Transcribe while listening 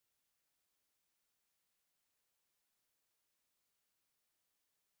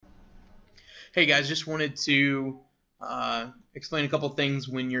Hey guys, just wanted to explain a couple things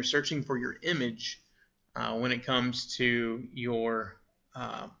when you're searching for your image when it comes to your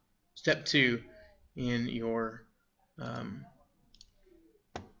step 2 in your um,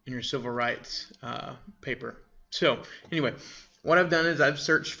 civil rights paper. So anyway, what I've done is I've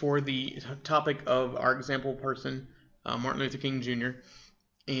searched for the topic of our example person, Martin Luther King Jr.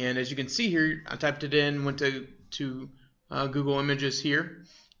 And as you can see here, I typed it in, went to Google Images here.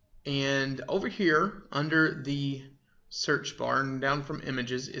 And over here, under the search bar and down from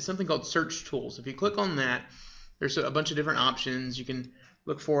images, is something called search tools. If you click on that, there's a bunch of different options. You can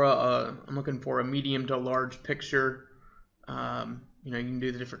look for I'm looking for a medium to large picture. You can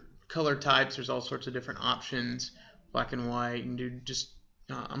do the different color types. There's all sorts of different options, black and white. You can do just,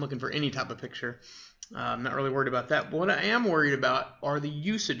 I'm looking for any type of picture. I'm not really worried about that. But what I am worried about are the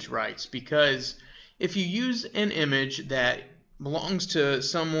usage rights, because if you use an image that belongs to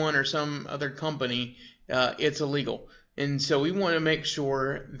someone or some other company, it's illegal. And so we want to make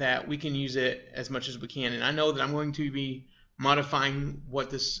sure that we can use it as much as we can. And I know that I'm going to be modifying what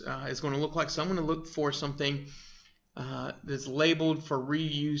this is going to look like. So I'm going to look for something that's labeled for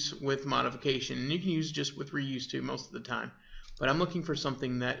reuse with modification. And you can use just with reuse too most of the time. But I'm looking for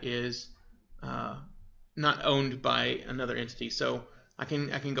something that is not owned by another entity. So I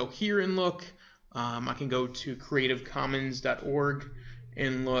can go here and look. I can go to creativecommons.org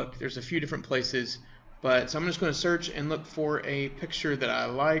and look. There's a few different places, but so I'm just going to search and look for a picture that I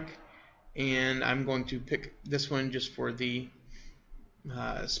like, and I'm going to pick this one just for the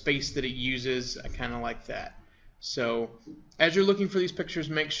space that it uses. I kind of like that. So as you're looking for these pictures,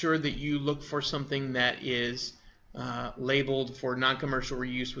 make sure that you look for something that is labeled for non-commercial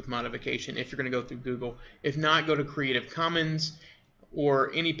reuse with modification if you're going to go through Google. If not, go to Creative Commons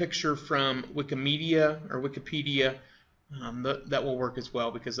or any picture from Wikimedia or Wikipedia. That will work as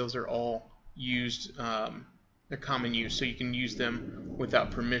well, because those are all used, they're common use, so you can use them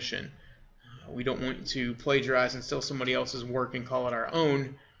without permission. We don't want to plagiarize and steal somebody else's work and call it our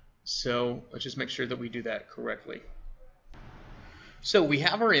own, so let's just make sure that we do that correctly. So we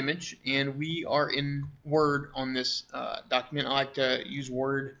have our image, and we are in Word on this document. I like to use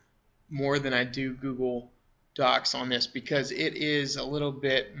Word more than I do Google Docs on this, because it is a little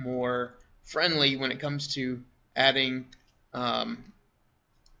bit more friendly when it comes to adding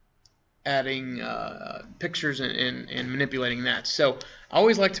pictures and manipulating that. So I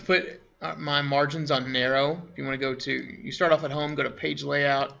always like to put my margins on narrow. If you want to you start off at home, go to page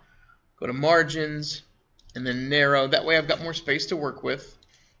layout, go to margins, and then narrow. That way I've got more space to work with.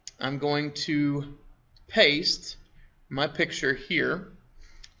 I'm going to paste my picture here,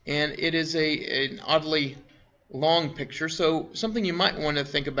 and it is an oddly long picture, so something you might want to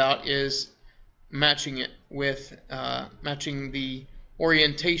think about is matching it with matching the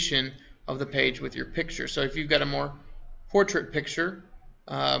orientation of the page with your picture. So if you've got a more portrait picture,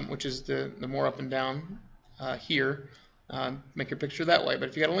 which is the more up and down here, make your picture that way. But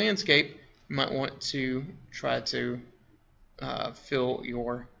if you got a landscape, you might want to try to fill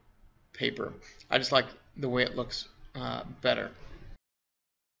your paper. I just like the way it looks better.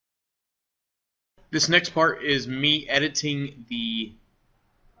 This next part is me editing the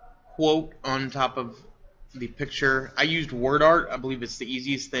quote on top of the picture. I used word art. I believe it's the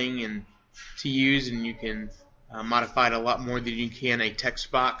easiest thing to use, and you can modify it a lot more than you can a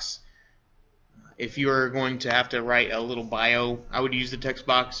text box. If you are going to have to write a little bio, I would use the text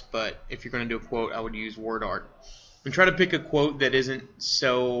box, but if you're going to do a quote, I would use word art. And try to pick a quote that isn't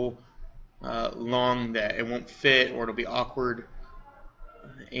so long that it won't fit or it'll be awkward.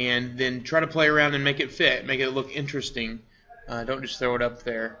 And then try to play around and make it fit, make it look interesting. Don't just throw it up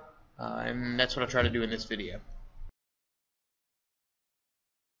there. And that's what I try to do in this video.